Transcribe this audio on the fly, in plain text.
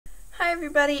Hi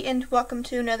everybody and welcome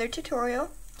to another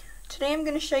tutorial. Today I'm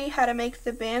going to show you how to make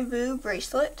the bamboo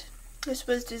bracelet. This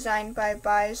was designed by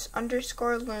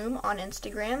buys_loom on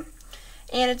Instagram,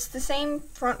 and it's the same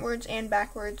frontwards and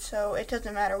backwards, so it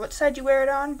doesn't matter what side you wear it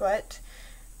on, but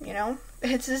you know,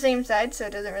 it's the same side, so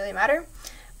it doesn't really matter.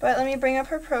 But let me bring up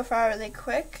her profile really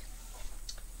quick.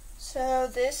 So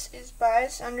this is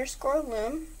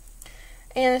buys_loom.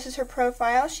 And this is her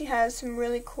profile. She has some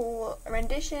really cool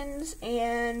renditions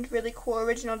and really cool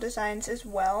original designs as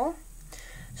well.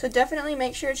 So definitely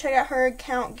make sure to check out her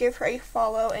account, give her a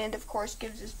follow, and of course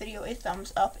give this video a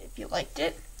thumbs up if you liked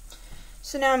it.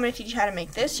 So now I'm going to teach you how to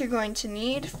make this. You're going to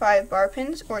need 5 bar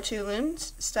pins or 2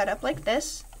 looms set up like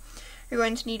this. You're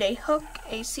going to need a hook,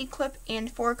 a C-clip,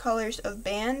 and 4 colors of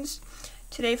bands.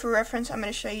 Today for reference I'm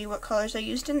going to show you what colors I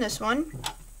used in this one.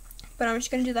 But I'm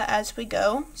just going to do that as we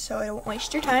go, so I won't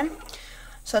waste your time.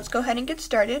 So let's go ahead and get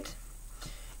started.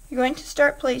 You're going to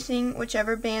start placing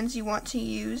whichever bands you want to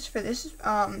use for this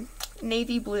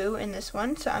navy blue in this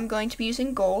one. So I'm going to be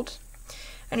using gold.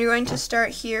 And you're going to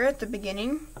start here at the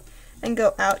beginning and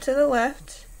go out to the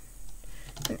left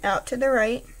and out to the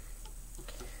right.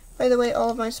 By the way, all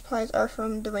of my supplies are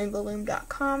from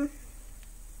therainbowloom.com.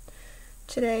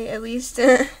 Today, at least.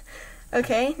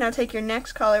 Okay, now take your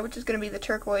next color, which is going to be the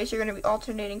turquoise. You're going to be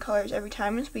alternating colors every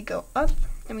time as we go up.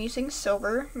 I'm using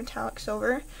silver, metallic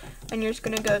silver, and you're just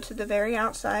going to go to the very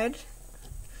outside,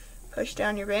 push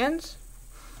down your bands.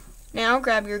 Now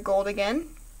grab your gold again,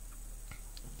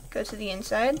 go to the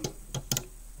inside,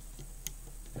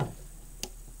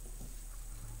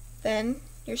 then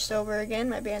your silver again.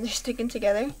 My bands are sticking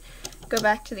together. Go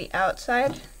back to the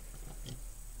outside,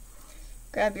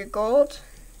 grab your gold,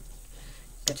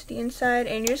 go to the inside,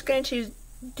 and you're just going to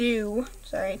do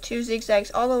 2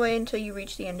 zigzags all the way until you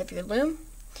reach the end of your loom.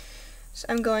 So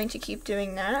I'm going to keep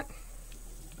doing that.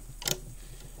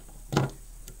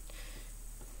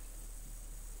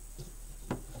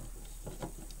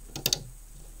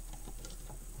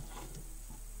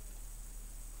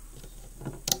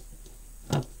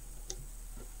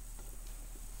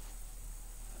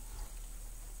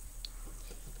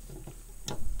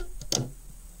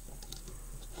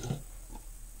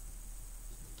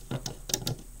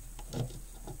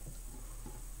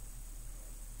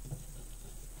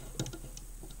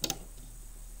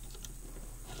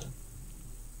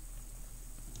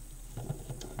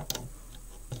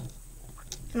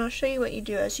 And I'll show you what you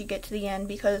do as you get to the end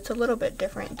because it's a little bit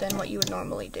different than what you would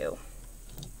normally do.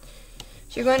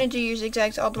 So you're going to do your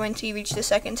zigzags all the way until you reach the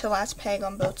second to last peg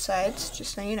on both sides,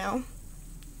 just so you know.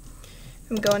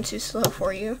 I'm going too slow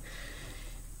for you.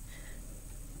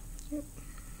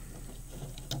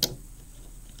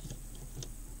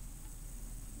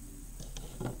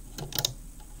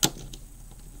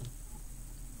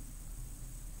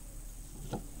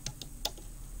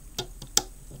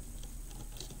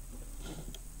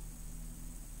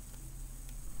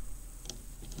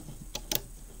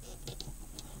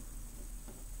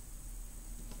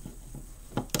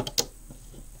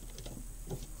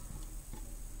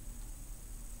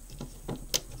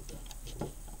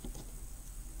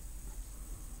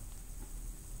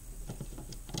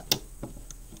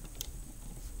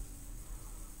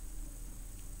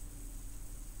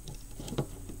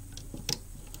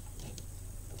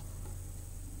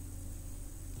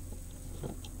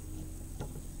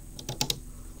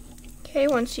 Okay,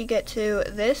 once you get to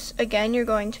this, again, you're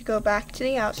going to go back to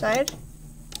the outside.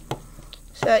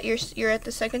 So that you're at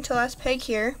the second to last peg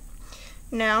here.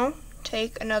 Now,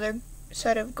 take another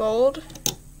set of gold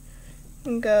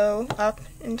and go up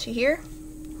into here.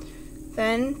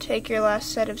 Then, take your last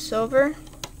set of silver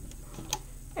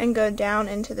and go down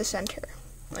into the center,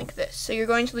 like this. So you're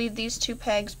going to leave these 2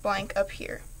 pegs blank up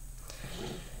here.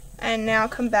 And now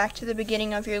come back to the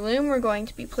beginning of your loom. We're going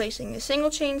to be placing the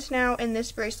single chains now. In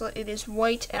this bracelet it is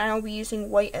white, and I'll be using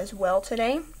white as well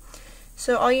today.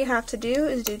 So all you have to do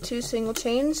is do 2 single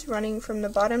chains running from the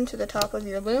bottom to the top of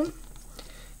your loom.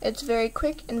 It's very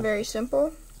quick and very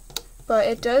simple, but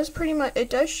it does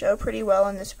show pretty well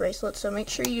on this bracelet, so make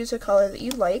sure you use a color that you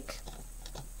like.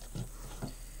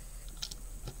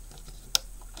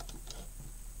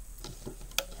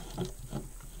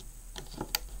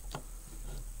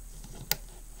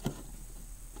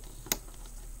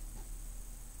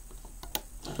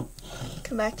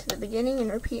 Come back to the beginning and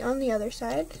repeat on the other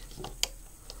side.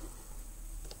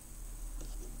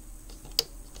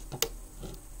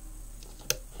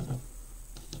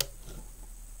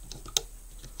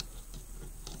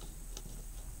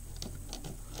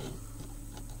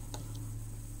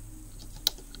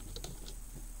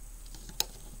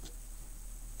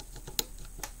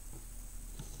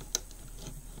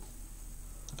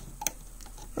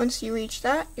 Once you reach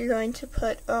that, you're going to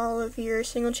put all of your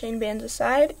single chain bands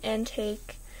aside and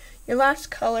take your last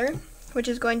color, which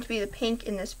is going to be the pink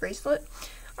in this bracelet.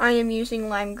 I am using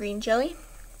lime green jelly.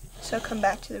 So come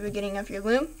back to the beginning of your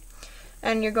loom,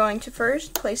 and you're going to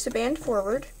first place a band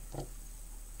forward,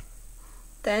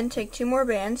 then take 2 more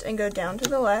bands and go down to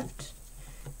the left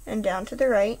and down to the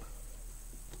right.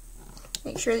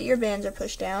 Make sure that your bands are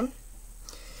pushed down.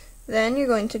 Then you're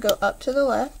going to go up to the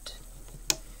left,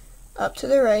 up to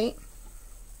the right,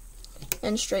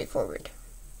 and straight forward.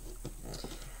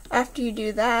 After you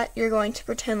do that, you're going to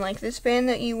pretend like this band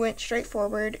that you went straight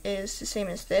forward is the same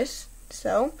as this.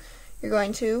 So you're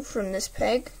going to, from this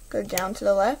peg, go down to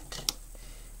the left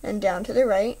and down to the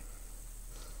right,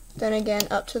 then again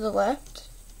up to the left,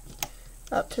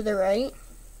 up to the right,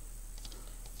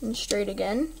 and straight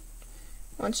again.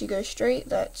 Once you go straight,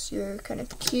 that's your kind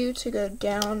of cue to go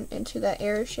down into that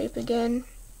arrow shape again,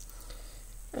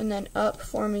 and then up,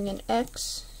 forming an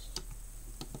X.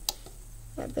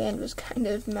 That band was kind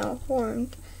of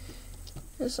malformed.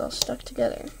 It's all stuck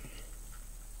together.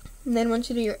 And then once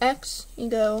you do your X, you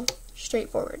go straight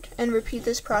forward, and repeat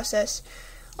this process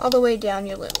all the way down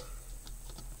your loom.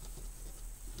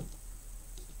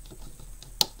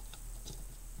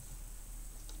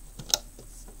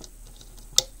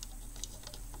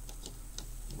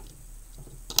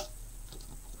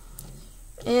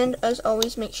 And as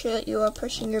always, make sure that you are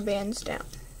pushing your bands down.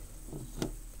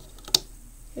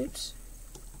 Oops.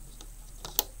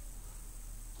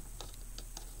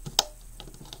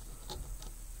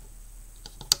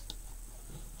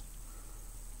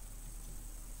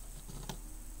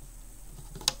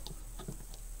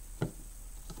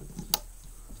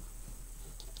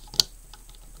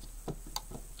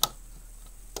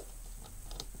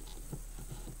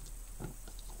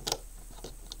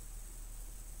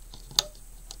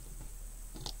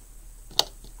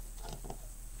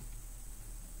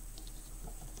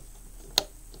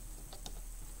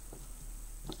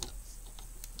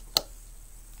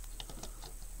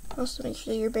 Also make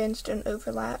sure your bands don't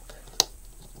overlap.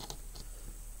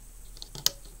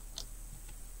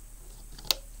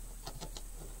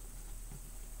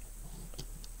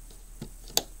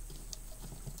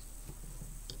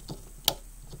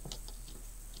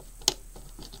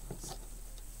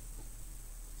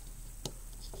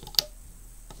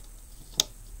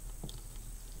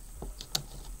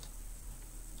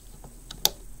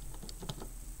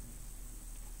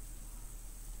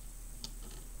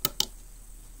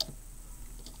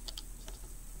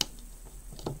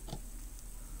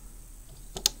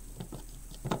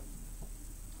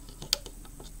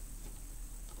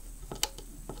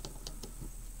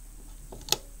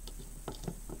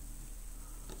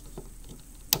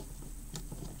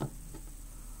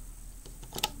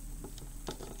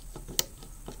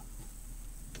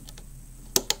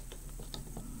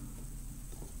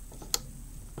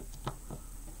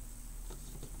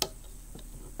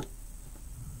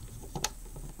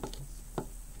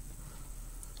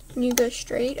 When you go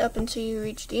straight up until you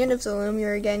reach the end of the loom,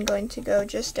 you're again going to go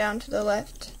just down to the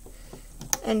left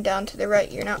and down to the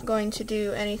right. You're not going to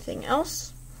do anything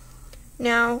else.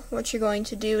 Now what you're going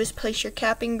to do is place your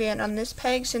capping band on this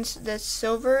peg. Since the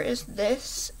silver is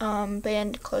this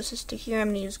band closest to here, I'm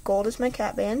going to use gold as my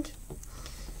cap band.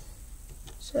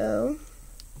 So,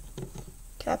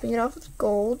 capping it off with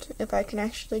gold, if I can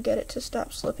actually get it to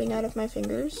stop slipping out of my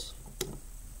fingers.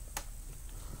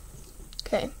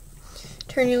 Okay.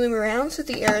 Turn your loom around so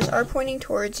the arrows are pointing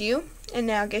towards you, and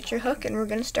now get your hook and we're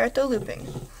going to start the looping.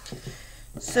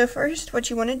 So first what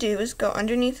you want to do is go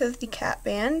underneath of the cap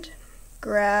band,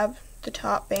 grab the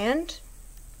top band,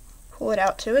 pull it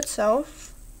out to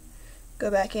itself, go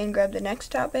back in, grab the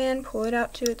next top band, pull it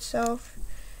out to itself,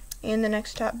 and the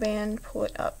next top band, pull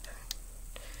it up.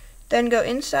 Then go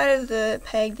inside of the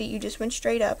peg that you just went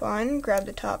straight up on, grab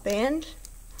the top band,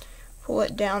 pull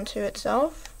it down to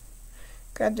itself,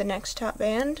 grab the next top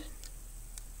band,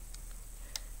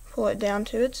 pull it down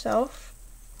to itself,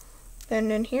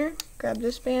 then in here, grab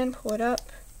this band, pull it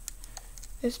up,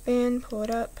 this band, pull it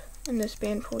up, and this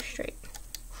band, pull straight.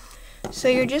 So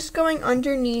you're just going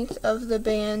underneath of the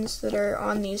bands that are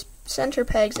on these center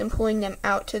pegs and pulling them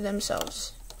out to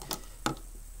themselves.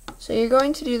 So you're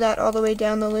going to do that all the way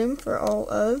down the loom for all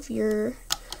of your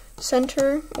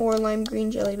center or lime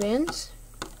green jelly bands.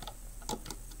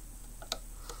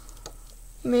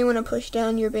 You may want to push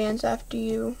down your bands after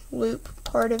you loop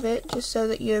part of it, just so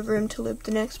that you have room to loop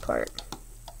the next part.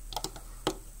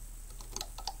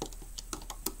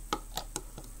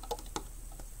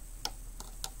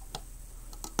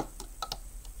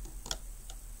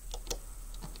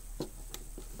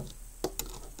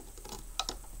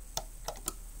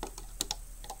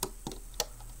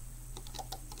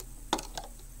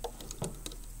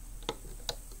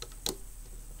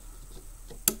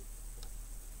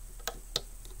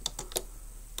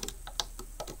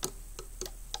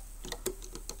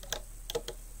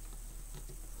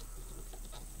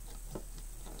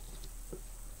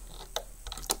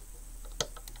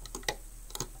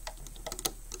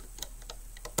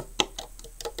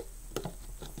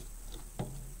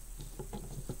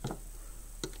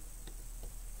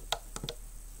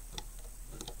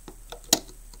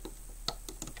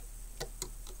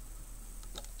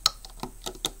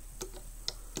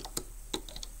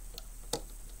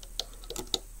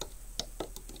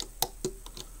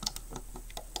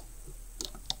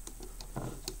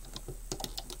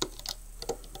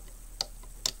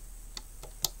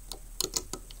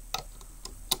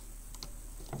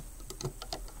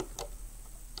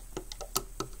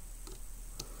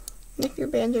 If your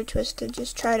bands are twisted,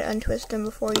 just try to untwist them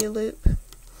before you loop,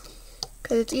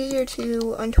 because it's easier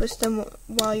to untwist them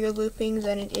while you're looping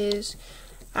than it is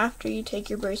after you take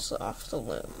your bracelet off the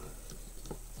loom.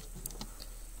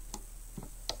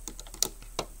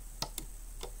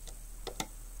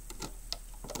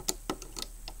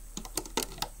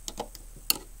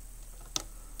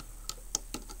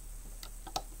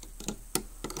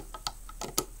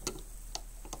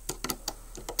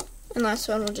 And last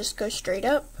one will just go straight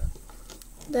up.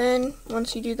 Then,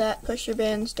 once you do that, push your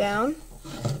bands down,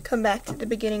 come back to the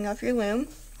beginning of your loom,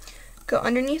 go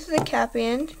underneath the cap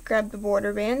band, grab the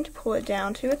border band, pull it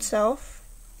down to itself,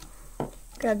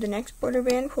 grab the next border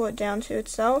band, pull it down to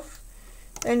itself,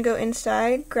 then go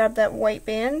inside, grab that white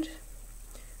band,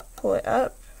 pull it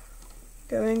up,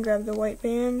 go in, grab the white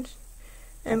band,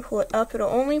 and pull it up. It'll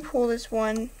only pull this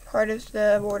one part of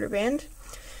the border band.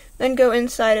 Then go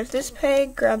inside of this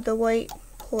peg, grab the white,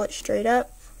 pull it straight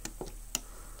up.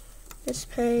 This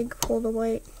peg, pull the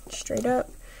white straight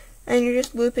up. And you're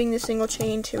just looping the single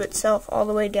chain to itself all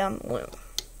the way down the loom.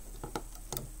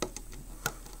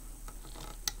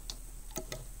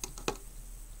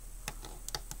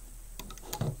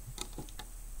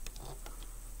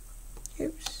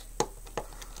 Oops.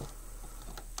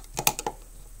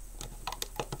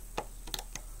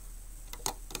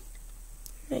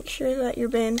 Make sure that your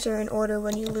bands are in order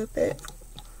when you loop it.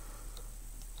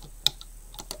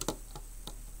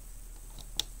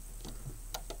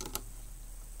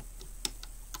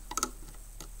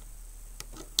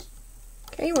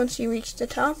 Okay, once you reach the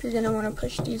top, you're going to want to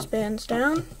push these bands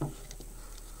down.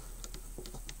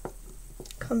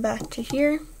 Come back to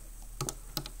here.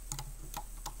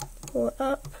 Pull it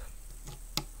up.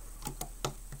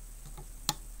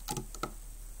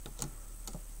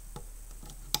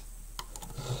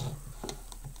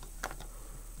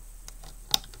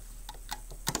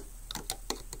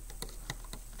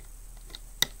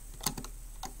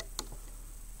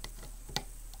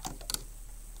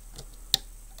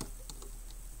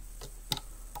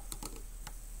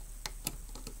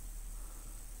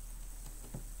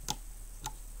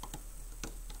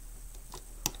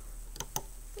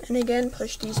 And again,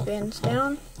 push these bands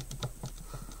down.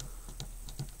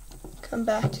 Come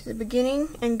back to the beginning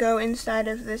and go inside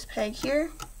of this peg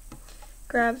here.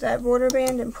 Grab that border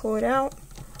band and pull it out.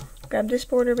 Grab this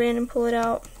border band and pull it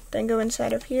out. Then go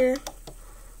inside of here.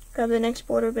 Grab the next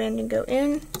border band and go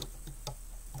in.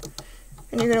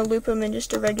 And you're going to loop them in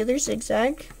just a regular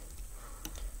zigzag.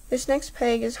 This next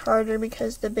peg is harder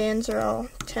because the bands are all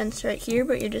tense right here,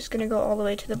 but you're just going to go all the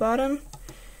way to the bottom.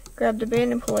 Grab the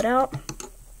band and pull it out.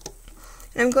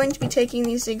 And I'm going to be taking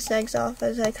these zigzags off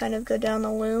as I kind of go down the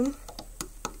loom.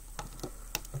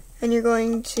 And you're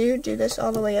going to do this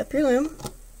all the way up your loom.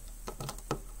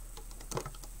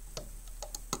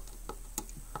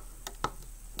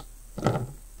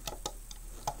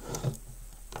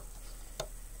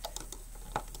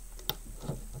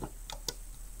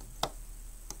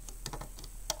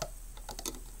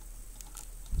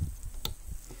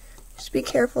 Just be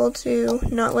careful to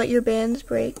not let your bands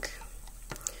break,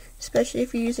 especially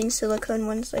if you're using silicone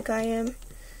ones like I am.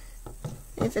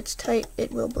 If it's tight,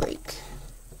 it will break.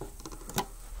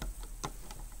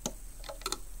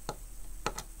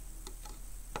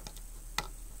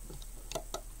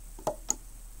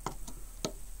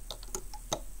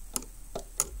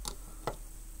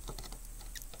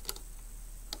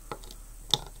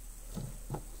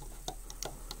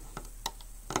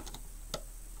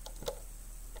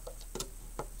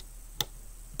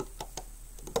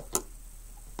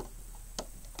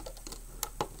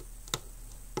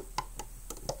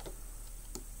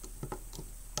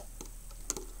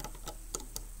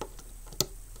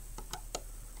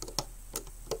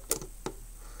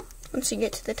 Once you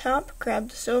get to the top, grab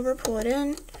the silver, pull it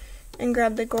in, and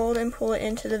grab the gold and pull it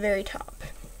into the very top.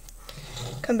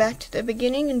 Come back to the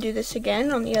beginning and do this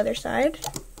again on the other side.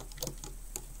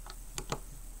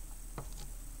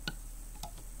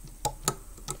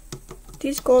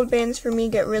 These gold bands for me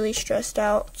get really stressed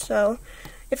out, so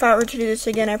if I were to do this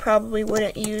again, I probably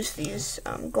wouldn't use these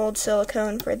gold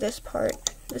silicone for this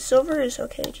part. The silver is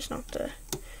okay, just not the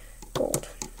gold.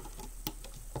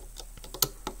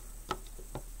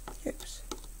 Oops.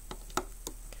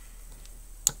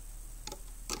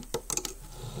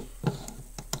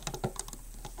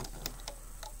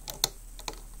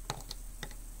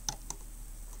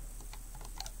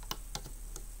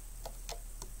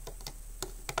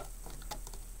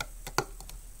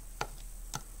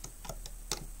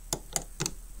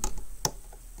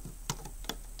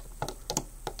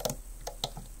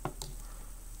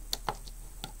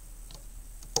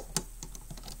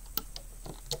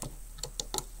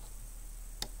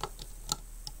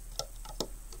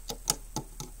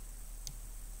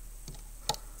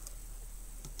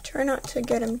 Try not to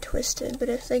get them twisted, but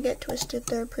if they get twisted,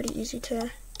 they're pretty easy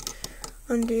to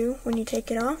undo when you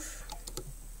take it off.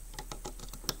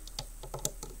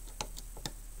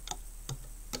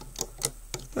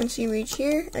 Once you reach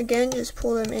here, again, just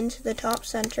pull them into the top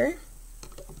center.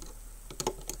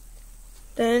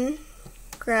 Then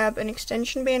grab an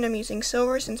extension band. I'm using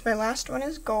silver since my last one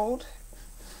is gold.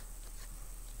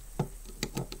 I'm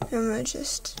going to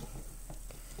just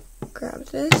grab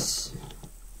this.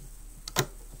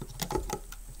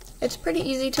 It's pretty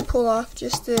easy to pull off,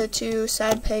 just the two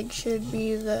side pegs should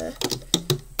be the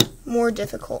more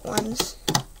difficult ones.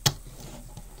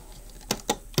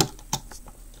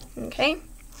 Okay,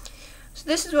 so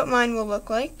this is what mine will look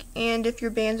like, and if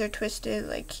your bands are twisted,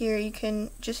 like here, you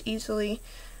can just easily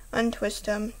untwist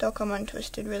them. They'll come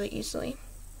untwisted really easily.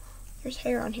 There's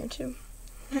hair on here too.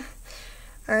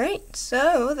 Alright,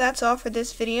 so that's all for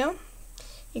this video.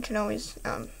 You can always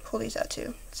pull these out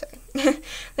too. Sorry.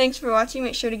 Thanks for watching.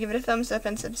 Make sure to give it a thumbs up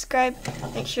and subscribe.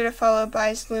 Make sure to follow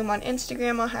By's Loom on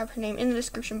Instagram. I'll have her name in the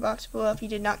description box below if you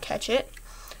did not catch it.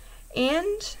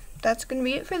 And that's going to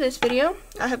be it for this video.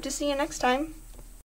 I hope to see you next time.